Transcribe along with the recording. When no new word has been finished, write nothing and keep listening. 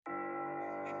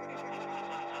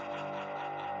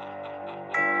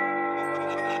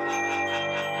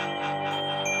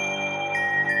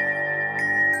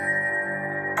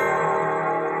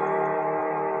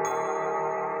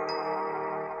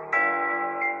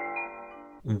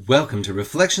Welcome to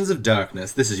Reflections of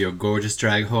Darkness. This is your gorgeous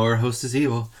drag horror hostess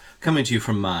Evil, coming to you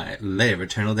from my lair of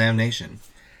eternal damnation.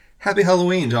 Happy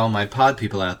Halloween to all my pod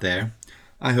people out there.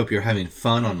 I hope you're having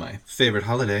fun on my favorite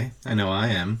holiday. I know I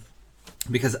am.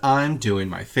 Because I'm doing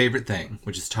my favorite thing,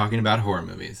 which is talking about horror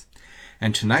movies.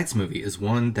 And tonight's movie is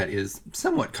one that is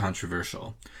somewhat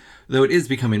controversial, though it is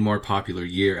becoming more popular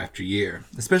year after year,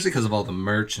 especially because of all the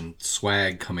merch and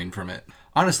swag coming from it.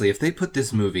 Honestly, if they put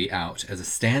this movie out as a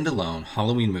standalone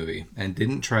Halloween movie and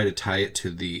didn't try to tie it to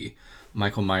the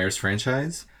Michael Myers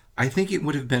franchise, I think it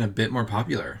would have been a bit more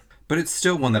popular. But it's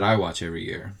still one that I watch every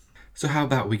year. So how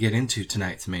about we get into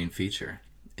tonight's main feature?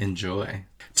 Enjoy.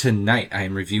 Tonight I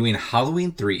am reviewing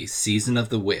Halloween 3 Season of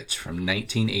the Witch from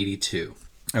 1982.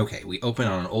 Okay, we open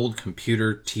on an old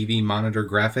computer TV monitor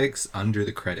graphics under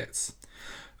the credits.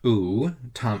 Ooh,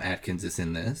 Tom Atkins is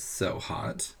in this, so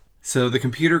hot. So the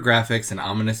computer graphics and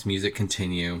ominous music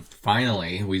continue.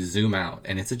 Finally, we zoom out,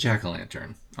 and it's a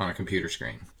jack-o'-lantern on a computer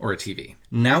screen, or a TV.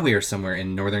 Now we are somewhere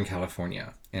in Northern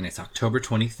California, and it's October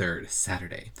 23rd,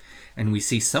 Saturday, and we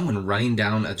see someone running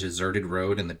down a deserted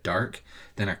road in the dark.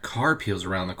 Then a car peels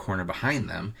around the corner behind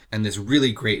them, and this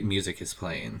really great music is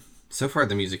playing. So far,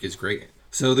 the music is great.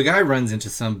 So the guy runs into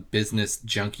some business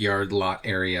junkyard lot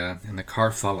area, and the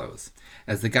car follows.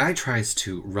 As the guy tries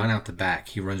to run out the back,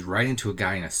 he runs right into a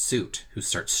guy in a suit who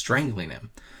starts strangling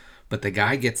him. But the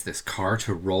guy gets this car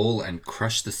to roll and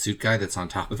crush the suit guy that's on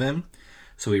top of him,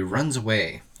 so he runs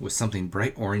away with something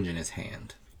bright orange in his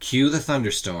hand. Cue the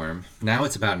thunderstorm. Now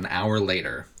it's about an hour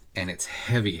later, and it's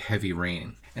heavy, heavy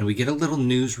rain. And we get a little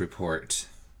news report.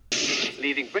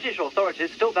 Leaving British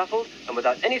authorities still baffled and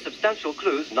without any substantial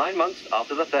clues 9 months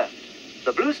after the theft.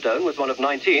 The Blue Stone was one of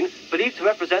 19, believed to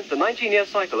represent the 19-year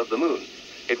cycle of the moon.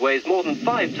 It weighs more than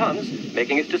 5 tons,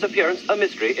 making its disappearance a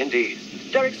mystery indeed.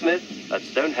 Derek Smith at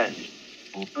Stonehenge.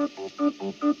 8 more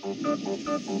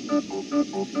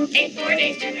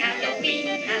days to Halloween,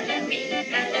 Halloween,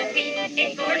 Halloween.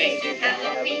 8 more days to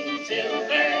Halloween,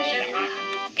 silver shamrock.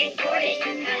 8 more days to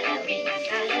Halloween,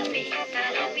 Halloween,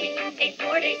 Halloween. 8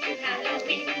 more days to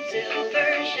Halloween,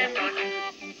 silver shamrock.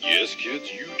 Yes,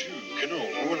 kids, you too can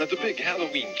own one of the big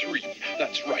Halloween 3.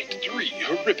 That's right, 3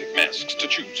 horrific masks to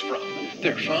choose from.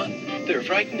 They're fun, they're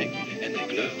frightening, and they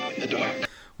glow in the dark.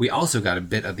 We also got a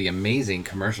bit of the amazing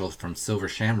commercial from Silver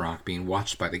Shamrock being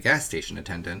watched by the gas station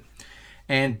attendant.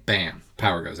 And bam,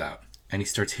 power goes out. And he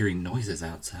starts hearing noises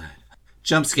outside.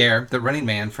 Jump scare. The running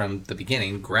man from the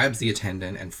beginning grabs the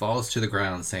attendant and falls to the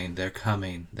ground saying, "They're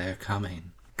coming, they're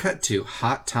coming." Cut to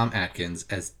hot Tom Atkins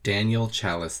as Daniel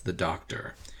Chalice the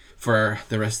doctor. For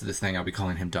the rest of this thing, I'll be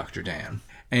calling him Dr. Dan.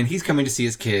 And he's coming to see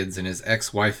his kids, and his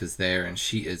ex-wife is there, and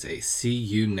she is a see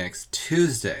you next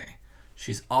Tuesday.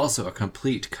 She's also a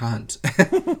complete cunt.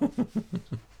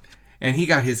 And he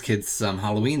got his kids some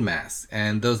Halloween masks,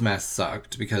 and those masks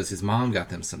sucked because his mom got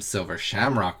them some Silver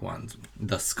Shamrock ones,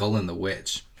 the Skull and the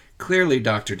Witch. Clearly,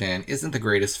 Dr. Dan isn't the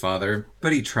greatest father,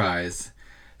 but he tries.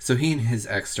 So he and his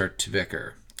ex start to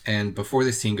bicker. And before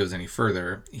the scene goes any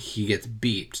further, he gets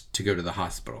beeped to go to the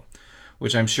hospital,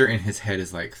 which I'm sure in his head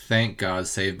is like, thank God,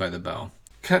 Saved by the Bell.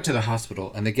 Cut to the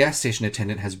hospital, and the gas station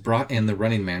attendant has brought in the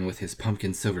running man with his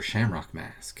pumpkin silver shamrock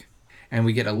mask. And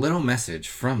we get a little message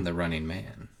from the running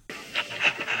man.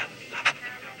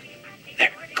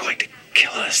 They're going to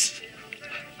kill us.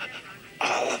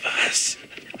 All of us.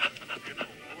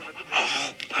 All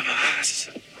of us.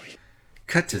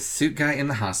 Cut to suit guy in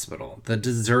the hospital, the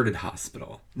deserted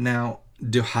hospital. Now,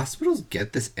 do hospitals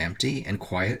get this empty and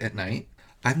quiet at night?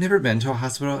 I've never been to a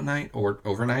hospital at night or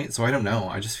overnight, so I don't know.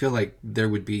 I just feel like there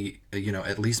would be,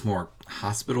 at least more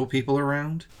hospital people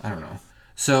around. I don't know.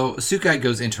 So, suit guy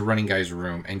goes into running guy's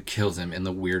room and kills him in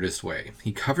the weirdest way.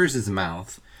 He covers his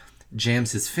mouth,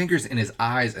 jams his fingers in his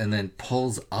eyes, and then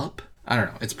pulls up. I don't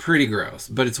know. It's pretty gross,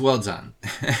 but it's well done.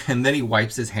 And then he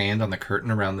wipes his hand on the curtain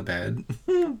around the bed.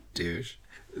 Douche.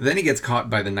 Then he gets caught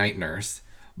by the night nurse,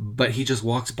 but he just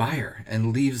walks by her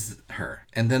and leaves her.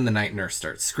 And then the night nurse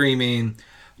starts screaming.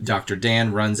 Dr.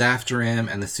 Dan runs after him,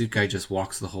 and the suit guy just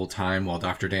walks the whole time while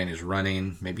Dr. Dan is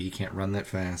running. Maybe he can't run that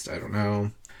fast. I don't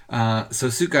know. So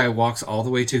suit guy walks all the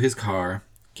way to his car,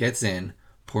 gets in,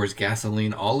 pours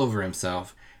gasoline all over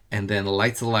himself, and then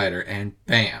lights a lighter, and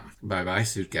bam! Bye-bye,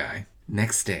 suit guy.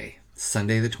 Next day,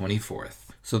 Sunday the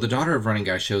 24th. So the daughter of running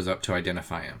guy shows up to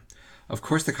identify him. Of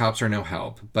course the cops are no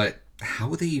help, but how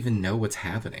would they even know what's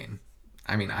happening?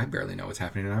 I mean, I barely know what's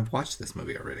happening, and I've watched this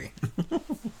movie already.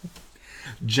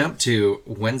 Jump to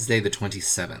Wednesday the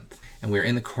 27th, and we're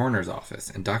in the coroner's office,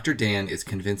 and Dr. Dan is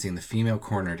convincing the female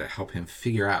coroner to help him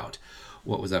figure out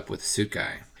what was up with Suit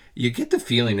Guy. You get the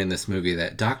feeling in this movie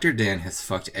that Dr. Dan has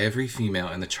fucked every female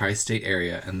in the tri-state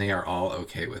area and they are all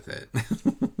okay with it.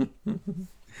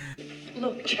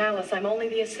 Look, Chalice, I'm only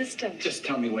the assistant. Just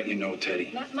tell me what you know,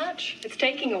 Teddy. Not much. It's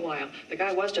taking a while. The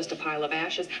guy was just a pile of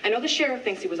ashes. I know the sheriff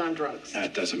thinks he was on drugs.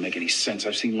 That doesn't make any sense.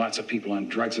 I've seen lots of people on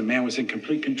drugs. The man was in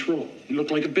complete control. He looked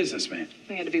like a businessman.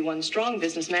 He had to be one strong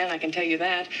businessman, I can tell you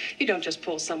that. You don't just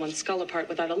pull someone's skull apart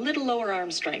without a little lower arm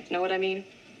strength. Know what I mean?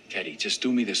 Teddy, just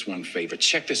do me this one favor.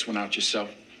 Check this one out yourself.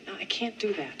 No, I can't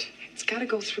do that. It's got to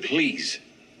go through the... Please.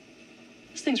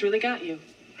 This thing's really got you.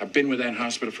 I've been with that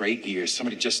hospital for 8 years.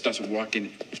 Somebody just doesn't walk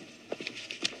in.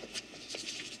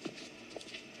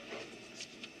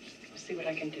 We'll see what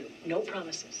I can do. No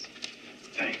promises.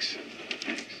 Thanks.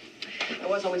 I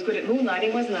was always good at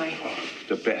moonlighting, wasn't I? Oh,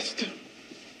 the best.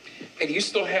 Hey, do you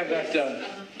still have that,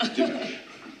 dinner?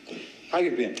 How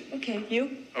you been? Okay,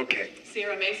 you? Okay.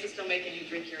 Sierra Mesa's still making you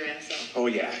drink your ass off. Oh,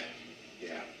 yeah.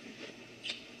 Yeah.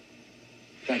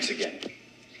 Thanks again.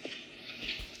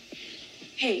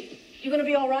 Hey, you gonna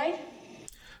be all right?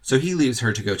 So he leaves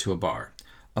her to go to a bar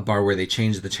where they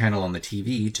change the channel on the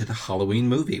TV to the Halloween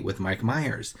movie with Mike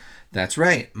Myers. That's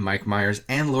right, Mike Myers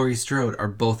and Laurie Strode are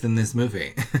both in this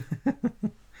movie.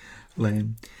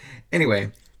 Lame.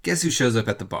 Anyway, guess who shows up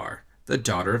at the bar? The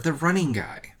daughter of the running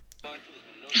guy.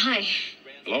 Hi,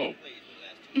 Hello.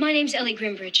 my name's Ellie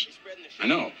Grimbridge. I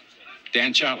know.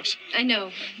 Dan Chalice. I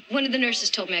know. One of the nurses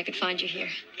told me I could find you here.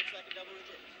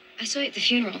 I saw you at the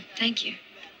funeral. Thank you.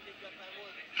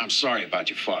 I'm sorry about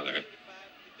your father.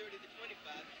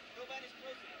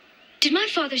 Did my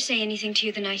father say anything to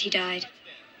you the night he died?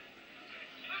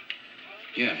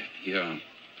 Yeah.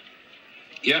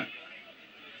 He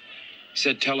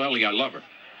said, tell Ellie I love her.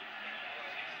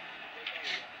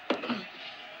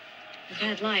 A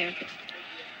bad liar, but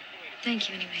thank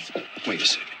you anyway. Wait a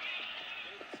second.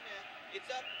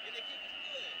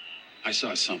 I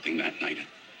saw something that night.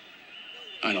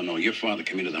 I don't know. Your father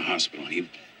came into the hospital.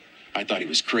 I thought he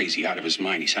was crazy, out of his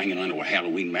mind. He's hanging onto a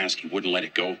Halloween mask. He wouldn't let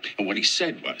it go. And what he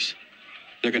said was,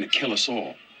 they're going to kill us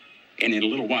all. And in a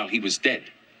little while, he was dead.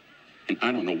 And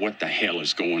I don't know what the hell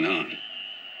is going on.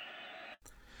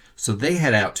 So they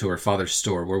head out to her father's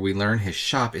store where we learn his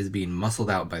shop is being muscled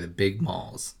out by the big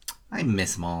malls. I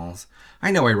miss malls.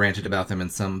 I know I ranted about them in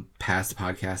some past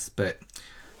podcasts, but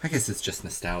I guess it's just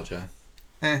nostalgia.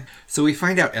 So we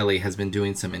find out Ellie has been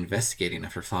doing some investigating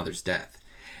of her father's death,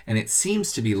 and it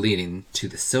seems to be leading to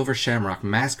the Silver Shamrock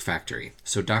Mask Factory,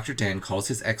 so Dr. Dan calls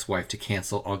his ex-wife to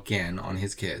cancel again on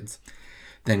his kids,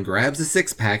 then grabs a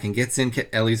six-pack and gets in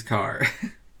Ellie's car.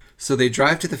 So they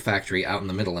drive to the factory out in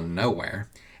the middle of nowhere,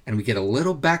 and we get a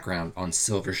little background on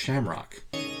Silver Shamrock.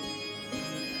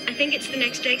 I think it's the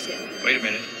next exit. Wait a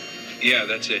minute. Yeah,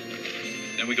 that's it.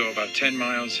 Then we go about 10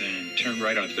 miles and turn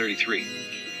right on 33.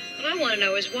 What I want to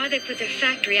know is why they put their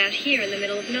factory out here in the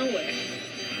middle of nowhere.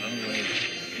 Oh, wait.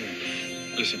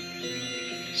 Here. Listen.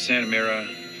 Santa Mira,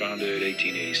 founded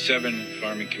 1887,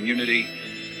 farming community.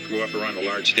 Grew up around a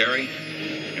large dairy.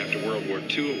 After World War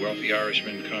II, a wealthy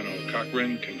Irishman, Colonel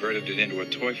Cochrane, converted it into a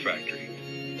toy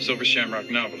factory. Silver Shamrock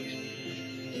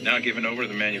Novelties. Now given over to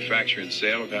the manufacture and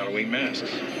sale of Halloween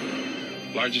masks.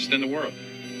 Largest in the world.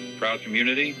 Proud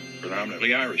community,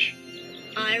 predominantly Irish.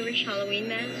 Irish Halloween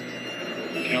masks?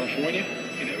 California?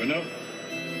 You never know.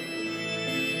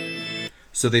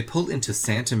 So they pull into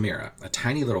Santa Mira, a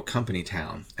tiny little company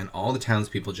town, and all the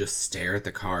townspeople just stare at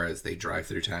the car as they drive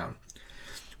through town.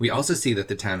 We also see that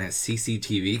the town has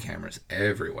CCTV cameras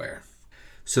everywhere.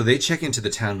 So they check into the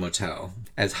town motel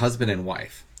as husband and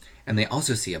wife, and they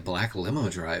also see a black limo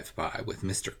drive by with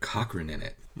Mr. Cochrane in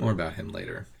it. More about him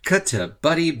later. Cut to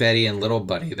Buddy, Betty, and little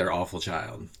Buddy, their awful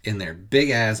child. In their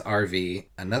big-ass RV,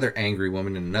 another angry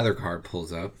woman in another car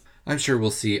pulls up. I'm sure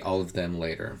we'll see all of them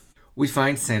later. We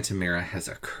find Santa Mira has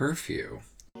a curfew.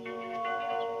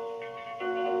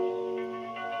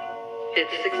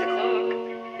 It's 6 o'clock.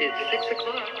 It's 6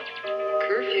 o'clock.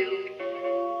 Curfew.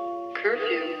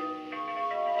 Curfew.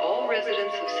 All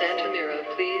residents of Santa Mira,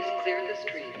 please clear the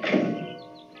street.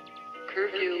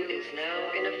 Curfew is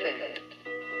now in effect.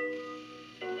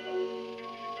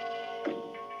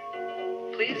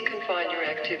 Please confine your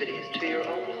activities to your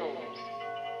own homes.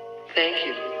 Thank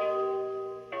you.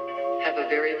 Have a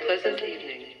very pleasant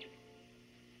evening.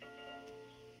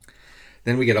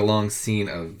 Then we get a long scene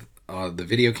of the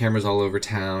video cameras all over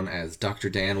town as Dr.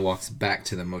 Dan walks back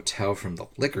to the motel from the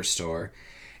liquor store,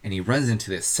 and he runs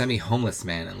into this semi-homeless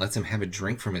man and lets him have a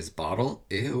drink from his bottle.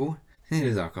 Ew. It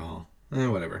is alcohol.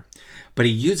 Whatever. But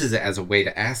he uses it as a way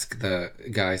to ask the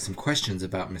guy some questions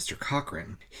about Mr.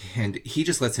 Cochrane. And he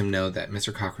just lets him know that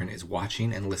Mr. Cochrane is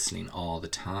watching and listening all the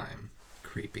time.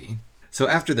 Creepy. So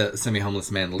after the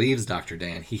semi-homeless man leaves Dr.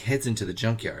 Dan, he heads into the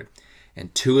junkyard,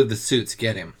 and 2 of the suits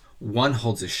get him. One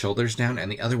holds his shoulders down,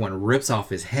 and the other one rips off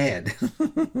his head.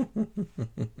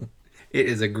 It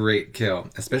is a great kill,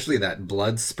 especially that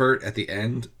blood spurt at the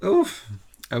end. Oof.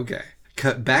 Okay.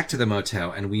 Cut back to the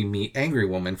motel, and we meet Angry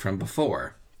Woman from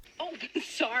before. Oh,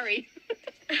 sorry.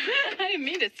 I didn't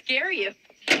mean to scare you.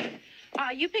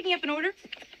 You picking up an order?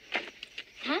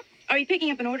 Huh? Are you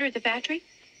picking up an order at the factory?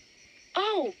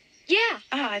 Oh, yeah.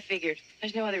 I figured.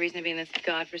 There's no other reason to be in this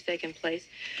godforsaken place.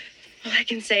 All I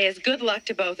can say is good luck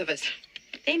to both of us.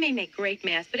 They may make great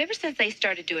masks, but ever since they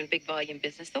started doing big volume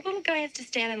business, the little guy has to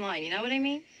stand in line. You know what I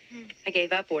mean? I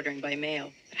gave up ordering by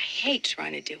mail, but I hate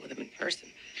trying to deal with them in person.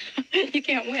 You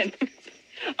can't win.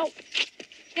 Oh,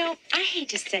 you know, I hate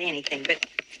to say anything, but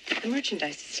the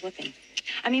merchandise is slipping.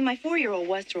 I mean, my 4-year-old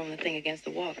was throwing the thing against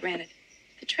the wall. Granted,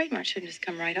 the trademark shouldn't just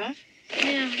come right off.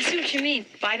 Yeah, I see what you mean.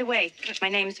 By the way, my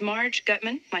name's Marge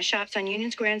Gutman. My shop's on Union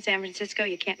Square in San Francisco.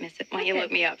 You can't miss it. Why don't you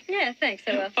look me up? Yeah, thanks.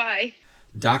 I will. Bye.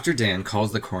 Dr. Dan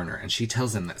calls the coroner, and she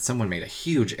tells him that someone made a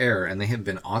huge error and they have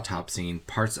been autopsying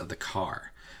parts of the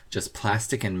car. Just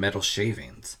plastic and metal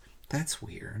shavings. That's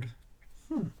weird.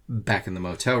 Back in the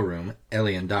motel room,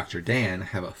 Ellie and Dr. Dan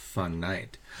have a fun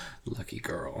night. Lucky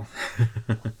girl.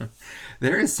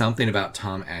 There is something about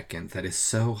Tom Atkins that is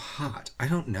so hot. I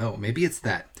don't know. Maybe it's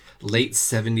that late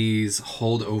 70s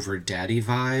holdover daddy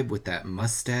vibe with that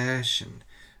mustache. And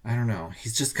I don't know.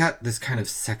 He's just got this kind of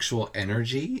sexual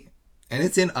energy. And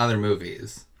it's in other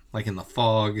movies. Like in The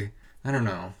Fog. I don't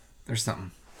know. There's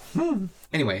something.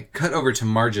 Anyway, cut over to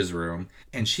Marge's room,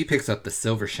 and she picks up the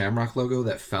Silver Shamrock logo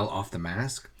that fell off the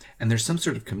mask, and there's some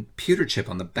sort of computer chip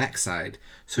on the backside,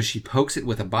 so she pokes it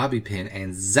with a bobby pin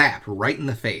and zap right in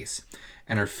the face.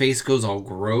 And her face goes all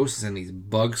gross, and these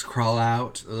bugs crawl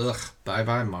out. Ugh,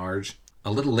 bye-bye, Marge.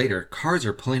 A little later, cars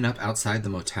are pulling up outside the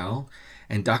motel,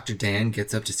 and Dr. Dan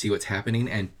gets up to see what's happening,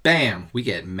 and bam, we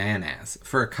get man-ass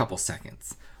for a couple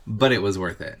seconds. But it was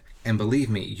worth it. And believe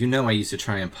me, you know I used to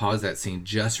try and pause that scene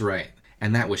just right.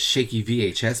 And that was shaky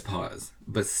VHS pause.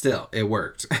 But still, it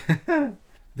worked.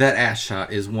 That ass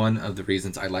shot is one of the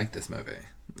reasons I like this movie.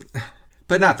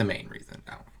 But not the main reason.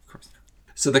 No, of course not.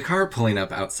 So the car pulling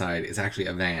up outside is actually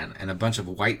a van, and a bunch of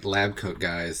white lab coat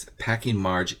guys packing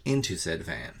Marge into said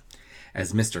van.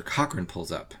 As Mr. Cochran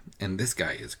pulls up. And this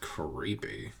guy is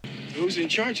creepy. Who's in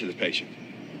charge of the patient?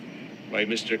 Why,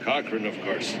 Mr. Cochran, of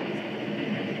course.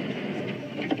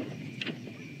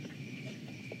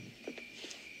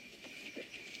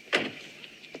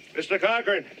 Mr.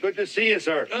 Cochran, good to see you,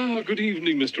 sir. Ah, good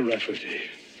evening, Mr. Rafferty.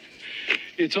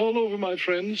 It's all over, my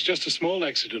friends. Just a small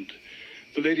accident.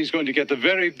 The lady's going to get the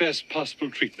very best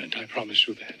possible treatment, I promise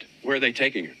you that. Where are they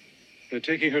taking her? They're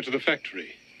taking her to the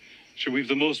factory. We've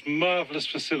the most marvelous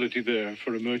facility there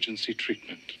for emergency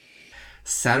treatment.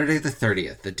 Saturday the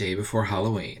 30th, the day before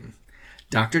Halloween.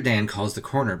 Dr. Dan calls the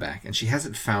coroner back, and she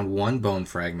hasn't found one bone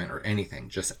fragment or anything,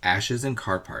 just ashes and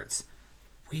car parts.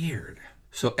 Weird.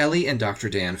 So Ellie and Dr.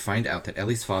 Dan find out that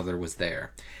Ellie's father was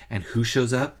there. And who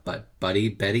shows up but Buddy,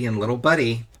 Betty, and little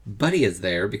Buddy? Buddy is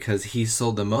there because he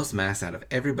sold the most masks out of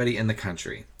everybody in the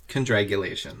country.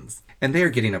 Congratulations. And they are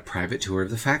getting a private tour of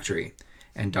the factory.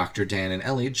 And Dr. Dan and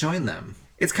Ellie join them.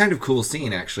 It's kind of cool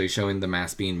scene, actually, showing the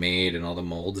mask being made and all the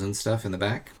molds and stuff in the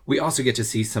back. We also get to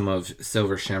see some of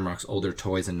Silver Shamrock's older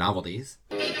toys and novelties.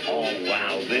 Oh,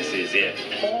 wow, this is it.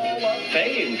 Hall of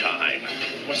Fame time.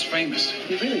 What's famous?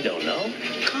 You really don't know?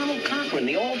 Colonel Cochran,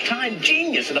 the all-time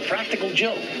genius of the practical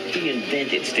joke. He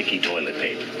invented sticky toilet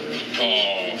paper.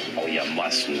 Oh, you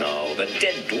must know. The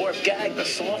dead dwarf gag, the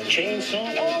soft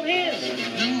chainsaw, all his.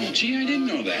 No, gee, I didn't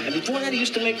know that. And before that, he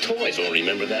used to make toys. Oh,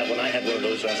 remember that? When I had one of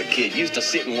those as a kid, used to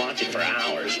sit and watch it for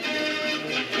hours.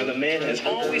 For the man has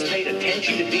always paid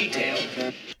attention to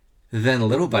detail. Then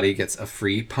little Buddy gets a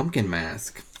free pumpkin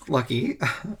mask. Lucky.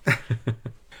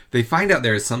 They find out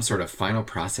there is some sort of final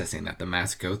processing that the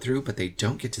masks go through, but they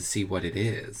don't get to see what it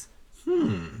is.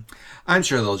 I'm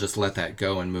sure they'll just let that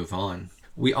go and move on.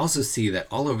 We also see that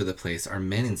all over the place are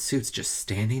men in suits just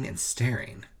standing and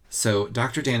staring. So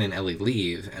Dr. Dan and Ellie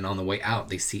leave, and on the way out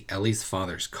they see Ellie's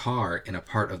father's car in a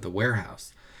part of the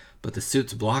warehouse. But the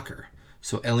suits block her,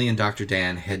 so Ellie and Dr.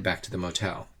 Dan head back to the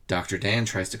motel. Dr. Dan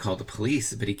tries to call the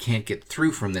police, but he can't get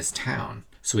through from this town.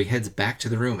 So he heads back to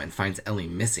the room and finds Ellie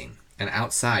missing. And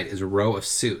outside is a row of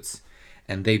suits.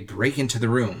 And they break into the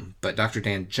room, but Dr.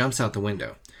 Dan jumps out the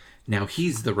window. Now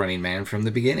he's the running man from the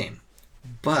beginning.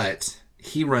 But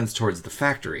he runs towards the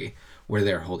factory where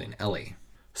they're holding Ellie.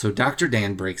 So Dr.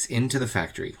 Dan breaks into the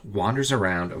factory, wanders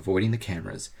around avoiding the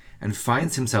cameras, and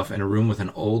finds himself in a room with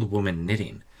an old woman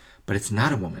knitting. But it's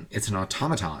not a woman, it's an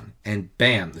automaton. And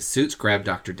bam, the suits grab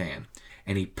Dr. Dan.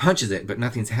 and he punches it, but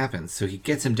nothing's happened. So he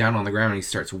gets him down on the ground and he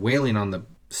starts wailing on the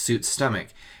suit's stomach,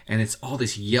 and it's all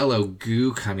this yellow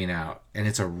goo coming out, and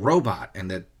it's a robot,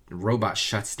 and the robot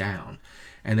shuts down.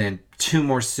 And then 2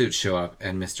 more suits show up,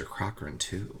 and Mr. Cochran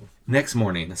too. Next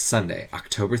morning, Sunday,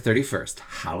 October 31st,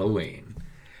 Halloween.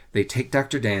 They take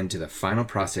Dr. Dan to the final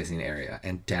processing area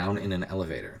and down in an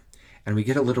elevator, and we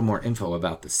get a little more info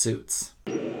about the suits.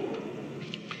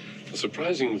 The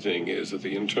surprising thing is that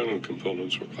the internal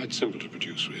components were quite simple to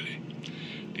produce, really.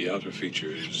 The outer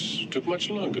features took much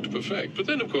longer to perfect, but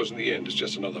then, of course, in the end, it's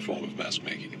just another form of mask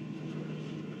making.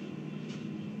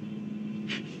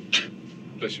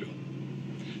 Bless you.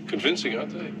 Convincing,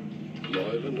 aren't they?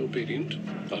 Loyal and obedient,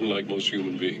 unlike most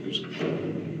human beings.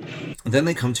 Then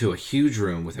they come to a huge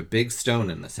room with a big stone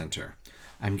in the center.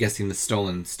 I'm guessing the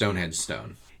stolen Stonehenge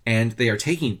stone. And they are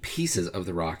taking pieces of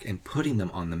the rock and putting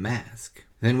them on the mask.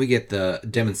 Then we get the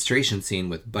demonstration scene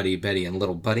with Buddy, Betty, and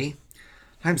Little Buddy.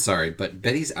 I'm sorry, but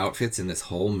Betty's outfits in this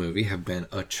whole movie have been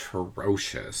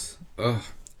atrocious. Ugh,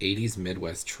 80s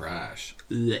Midwest trash.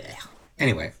 Blech.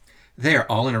 Anyway, they are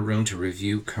all in a room to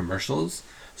review commercials,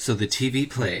 so the TV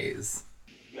plays.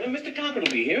 Mr. Cochran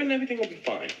will be here and everything will be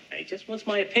fine. He just wants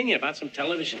my opinion about some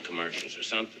television commercials or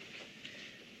something.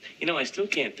 You know, I still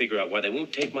can't figure out why they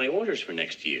won't take my orders for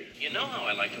next year. You know how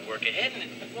I like to work ahead,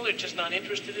 and, well, they're just not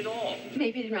interested at all.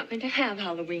 Maybe they're not going to have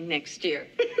Halloween next year.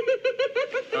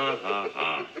 Ha, ha,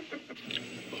 ha.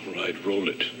 All right, roll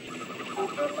it.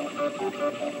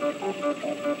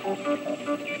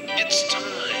 It's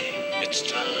time. It's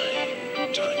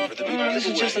time. Time for the big This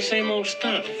is just the same old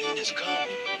stuff. Halloween has come.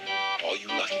 All you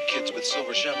lucky kids with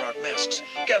silver shamrock masks,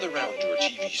 gather round your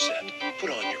TV set, put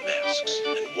on your masks,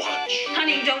 and watch.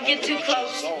 Honey, don't get too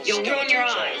close. All You'll ruin your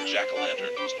skeletons, all eyes.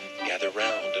 jack-o'-lanterns, gather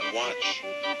round and watch.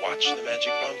 Watch the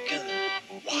magic pumpkin.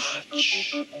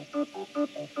 Watch.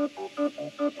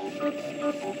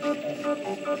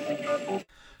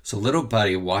 So Little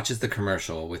Buddy watches the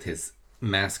commercial with his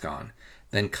mask on,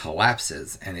 then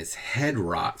collapses and his head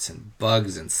rots and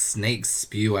bugs and snakes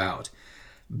spew out.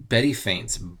 Betty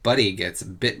faints. Buddy gets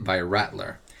bit by a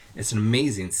rattler. It's an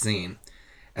amazing scene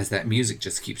as that music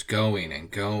just keeps going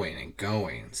and going and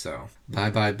going. So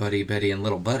bye-bye Buddy, Betty, and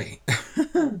Little Buddy.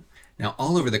 Now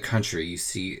all over the country you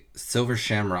see silver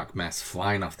shamrock masks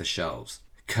flying off the shelves.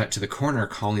 Cut to the coroner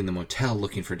calling the motel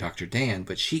looking for Dr. Dan,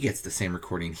 but she gets the same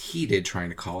recording he did trying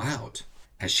to call out.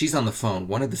 As she's on the phone,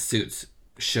 one of the suits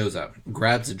shows up,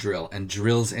 grabs a drill, and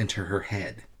drills into her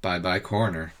head. Bye-bye,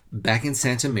 coroner. Back in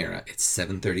Santa Mira, it's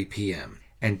 7:30 p.m.,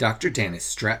 and Dr. Dan is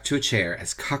strapped to a chair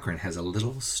as Cochran has a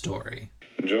little story.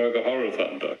 Enjoy the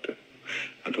horror-thon, Doctor.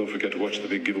 And don't forget to watch the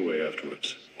big giveaway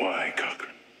afterwards. Why,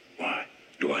 Cochran? Why?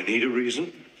 Do I need a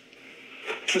reason?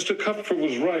 Mr. Kupfer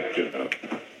was right, you know.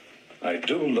 I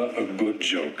do love a good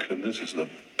joke, and this is the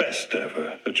best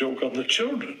ever. A joke on the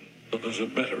children. But there's a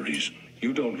better reason.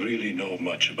 You don't really know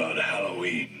much about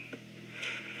Halloween.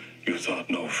 You thought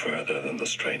no further than the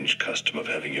strange custom of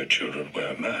having your children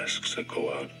wear masks and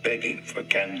go out begging for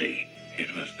candy.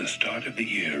 It was the start of the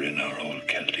year in our old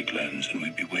Celtic lands, and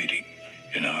we'd be waiting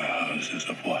in our houses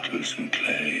of wattles and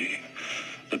clay.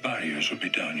 The barriers would be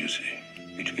down, you see,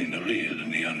 between the real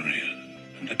and the unreal,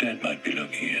 and the dead might be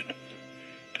looking in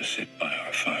to sit by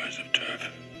our fires of turf.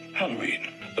 Halloween,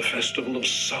 the festival of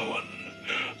Samhain.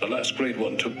 The last great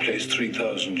one took place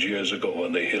 3,000 years ago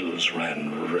when the hills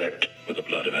ran red with the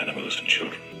blood of animals and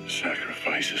children.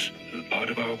 Sacrifices is part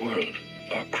of our world,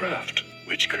 our craft.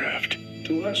 Witchcraft.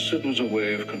 To us, it was a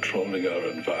way of controlling our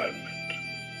environment.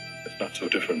 It's not so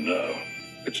different now.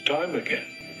 It's time again.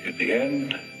 In the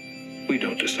end, we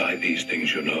don't decide these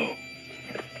things, you know.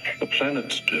 The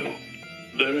planets do.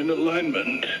 They're in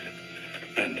alignment.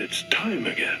 And it's time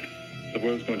again. The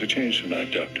world's going to change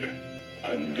tonight, Doctor.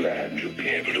 I'm glad you'll be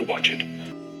able to watch it.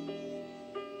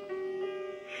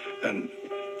 And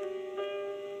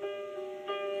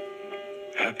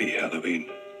happy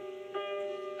Halloween.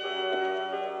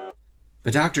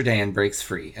 But Dr. Dan breaks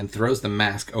free and throws the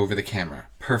mask over the camera,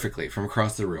 perfectly from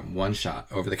across the room, one shot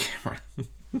over the camera.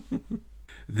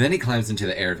 Then he climbs into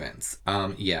the air vents.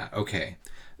 Yeah, okay.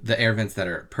 The air vents that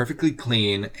are perfectly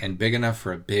clean and big enough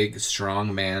for a big,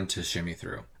 strong man to shimmy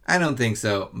through. I don't think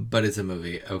so, but it's a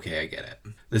movie. Okay, I get it.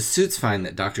 The suits find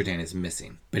that Dr. Dan is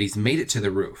missing, but he's made it to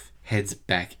the roof, heads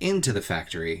back into the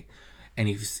factory, and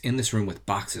he's in this room with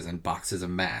boxes and boxes of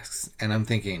masks. And I'm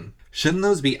thinking, shouldn't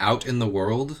those be out in the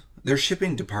world? Their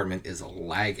shipping department is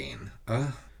lagging.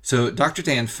 So Dr.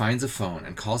 Dan finds a phone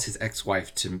and calls his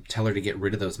ex-wife to tell her to get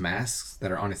rid of those masks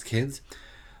that are on his kids.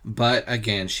 But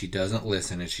again, she doesn't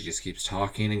listen and she just keeps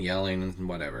talking and yelling and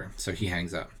whatever. So he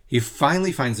hangs up. He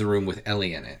finally finds the room with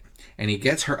Ellie in it. and he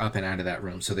gets her up and out of that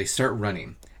room, so they start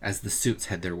running as the suits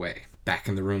head their way. Back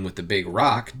in the room with the big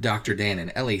rock, Dr. Dan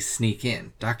and Ellie sneak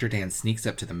in. Dr. Dan sneaks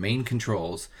up to the main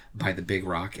controls by the big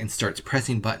rock and starts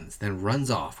pressing buttons, then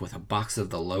runs off with a box of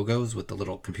the logos with the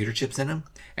little computer chips in them,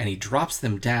 and he drops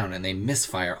them down and they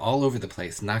misfire all over the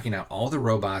place, knocking out all the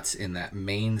robots in that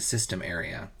main system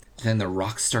area. Then the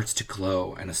rock starts to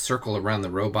glow and a circle around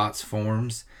the robots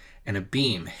forms, and a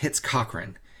beam hits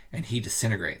Cochrane and he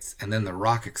disintegrates, and then the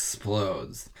rock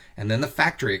explodes, and then the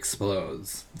factory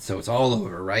explodes. So it's all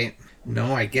over, right?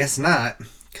 No, I guess not,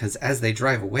 because as they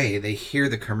drive away, they hear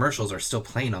the commercials are still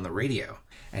playing on the radio,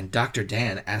 and Dr.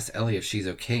 Dan asks Ellie if she's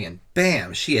okay, and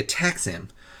bam, she attacks him.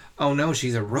 Oh no,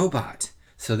 she's a robot.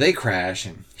 So they crash,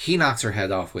 and he knocks her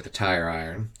head off with a tire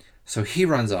iron. So he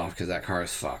runs off because that car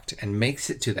is fucked, and makes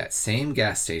it to that same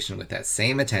gas station with that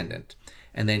same attendant,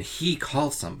 and then he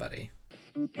calls somebody.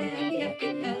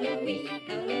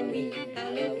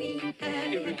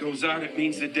 If it goes out, it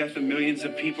means the death of millions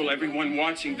of people, everyone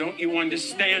watching. Don't you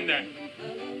understand that?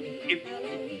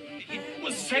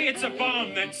 Well, say it's a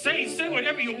bomb, then say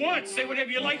whatever you want. Say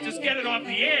whatever you like, just get it off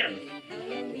the air.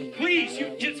 Please,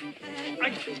 you just...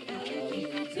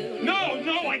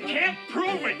 No, I can't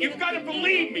prove it. You've got to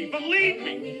believe me. Believe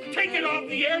me. Take it off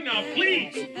the air now,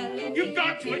 please. You've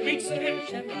got to. It makes sense.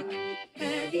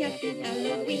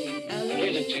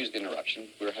 Please excuse the interruption.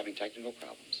 We're having technical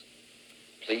problems.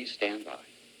 Please stand by.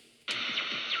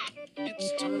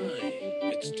 It's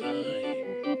time.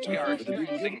 We are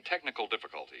experiencing technical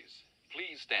difficulties.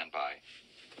 Please stand by.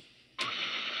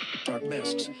 Dark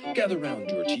masks, gather round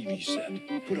your TV set.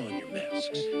 Put on your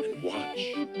masks and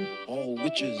watch. All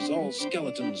witches, all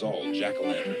skeletons, all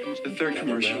jack-o'-lanterns. The third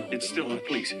commercial, it's still on,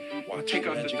 please. Take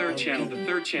off the third channel. The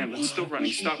third channel, it's still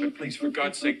running. Stop it, please. For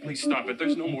God's sake, please stop it.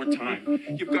 There's no more time.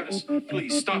 You've got to...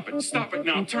 Please, stop it. Stop it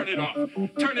now. Turn it off.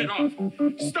 Turn it off.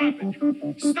 Stop it.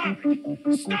 Stop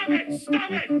it. Stop it.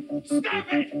 Stop it.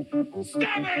 Stop it.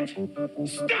 Stop it.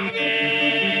 Stop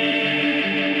it.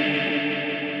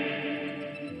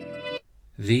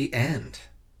 The end.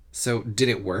 So, did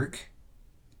it work?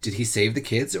 Did he save the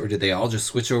kids, or did they all just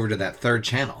switch over to that third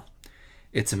channel?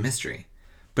 It's a mystery.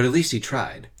 But at least he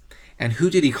tried. And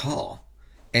who did he call?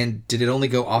 And did it only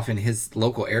go off in his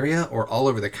local area or all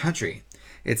over the country?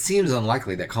 It seems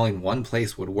unlikely that calling one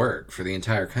place would work for the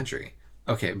entire country.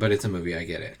 Okay, but it's a movie, I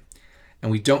get it. And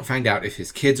we don't find out if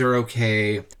his kids are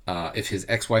okay, if his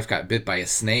ex-wife got bit by a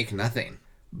snake, nothing.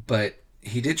 But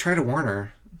he did try to warn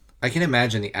her. I can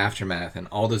imagine the aftermath, and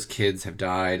all those kids have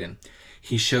died, and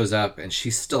he shows up, and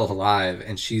she's still alive,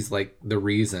 and she's like the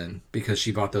reason because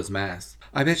she bought those masks.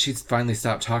 I bet she'd finally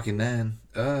stop talking then.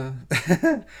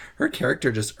 Her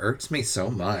character just irks me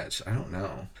so much. I don't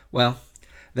know. Well,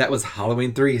 that was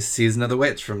Halloween 3, Season of the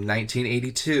Witch from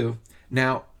 1982.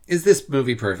 Now, is this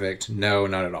movie perfect? No,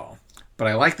 not at all. But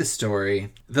I like the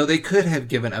story, though they could have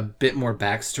given a bit more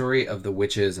backstory of the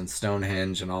witches and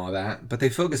Stonehenge and all of that, but they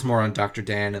focus more on Dr.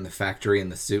 Dan and the factory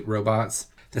and the suit robots.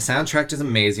 The soundtrack is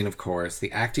amazing, of course,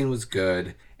 the acting was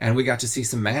good, and we got to see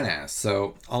some man-ass,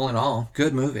 so all in all,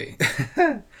 good movie.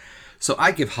 So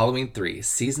I give Halloween 3,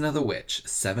 Season of the Witch,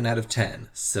 7 out of 10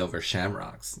 Silver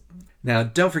Shamrocks. Now,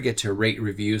 don't forget to rate,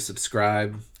 review,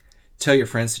 subscribe, tell your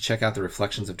friends to check out the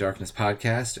Reflections of Darkness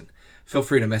podcast, and feel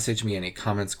free to message me any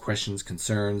comments, questions,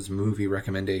 concerns, movie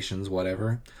recommendations,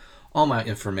 whatever. All my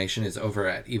information is over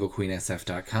at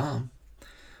evilqueensf.com.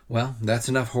 Well, that's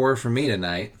enough horror for me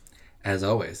tonight. As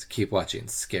always, keep watching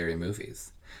scary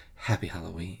movies. Happy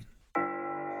Halloween.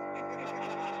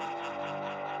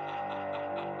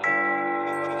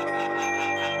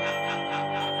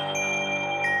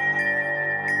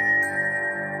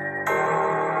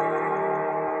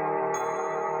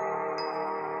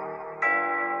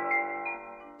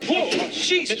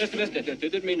 Jeez! Mister,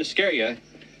 didn't mean to scare you. I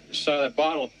just saw that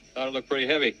bottle. Thought it looked pretty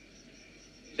heavy.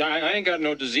 I ain't got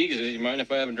no diseases. You mind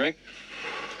if I have a drink?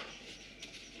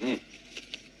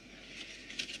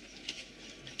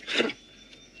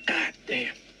 God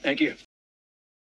damn. Thank you.